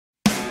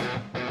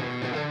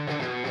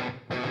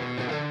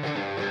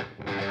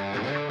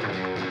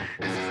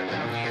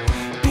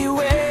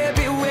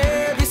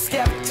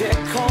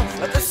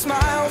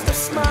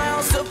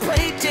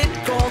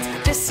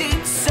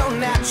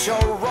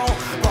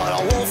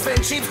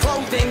in sheep's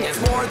clothing is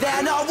more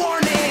than a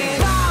warning.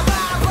 Blah,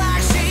 blah,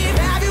 black sheep,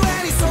 have you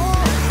any soul?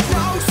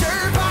 No,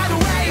 sir, by the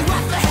way,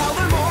 what the hell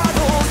are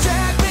mortals?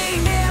 Jack be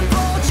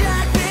nimble,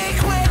 Jack be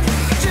quick.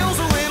 Jill's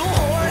a little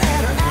whore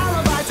and her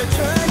alibis are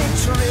turning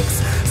tricks.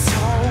 So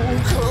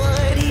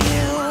could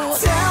you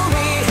tell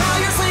me how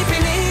you're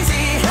sleeping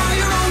easy, how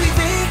you're only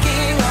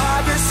thinking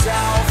of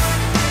yourself?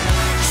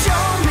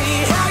 Show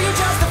me how you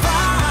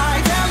justify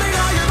telling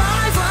all your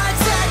lies like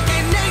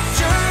second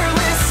nature.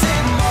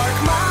 Listen, mark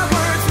my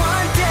words,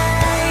 one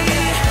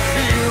day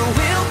you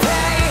will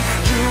pay,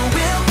 you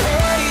will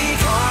pay.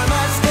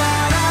 Karma's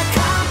gonna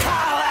come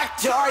collect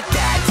your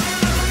debt.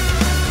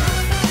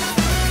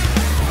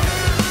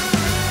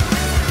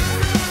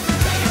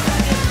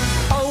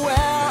 Oh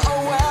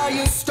well,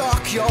 you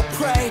stalk your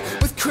prey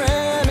with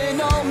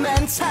criminal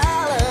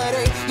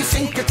mentality. You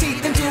sink your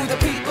teeth into the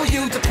people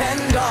you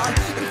depend on,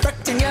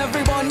 infecting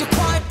everyone, you're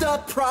quite the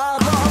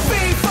problem.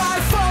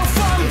 B5 fall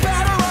from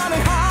better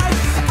running high.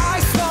 I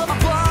smell the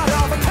blood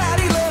of a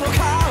petty little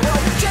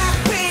coward. Jack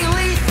be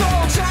lethal,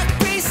 Jack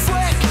be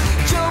slick.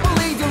 You'll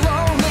believe you're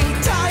lonely,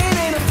 dying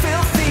in a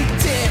filthy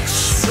ditch.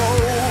 So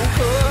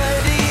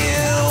could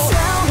you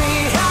tell me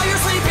how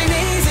you're sleeping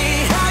easy,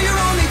 how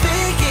you're only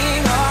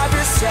thinking of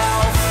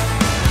yourself?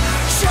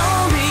 Show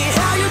me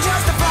how you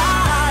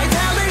justify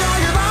telling all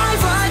your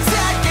lies like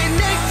second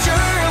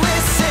nature.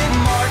 Listen,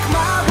 mark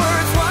my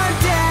words, one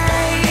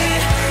day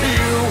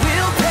you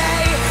will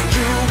pay,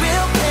 you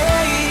will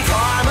pay.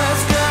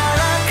 Karma's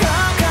gonna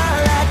come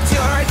collect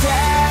your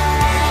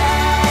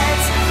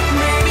debts.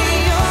 Maybe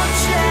you'll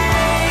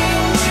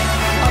change,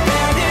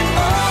 abandon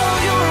all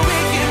your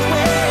wicked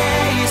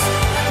ways,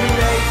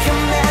 make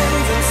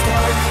amends and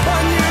start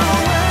anew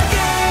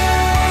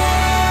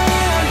again.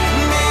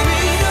 Maybe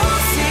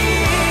you'll see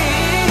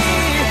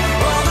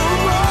all the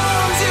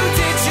wrongs you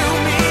did to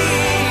me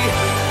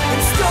and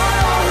start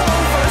all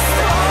over,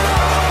 start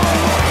all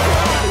over.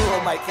 Who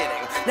am I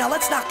kidding? Now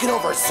let's not get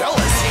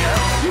overzealous here.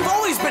 You've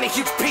always been a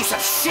huge piece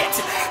of shit.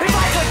 If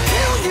I could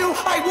kill you,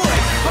 I would.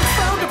 I'm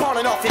frowned upon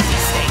in all 50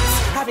 states.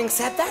 Having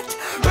said that,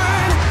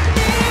 burn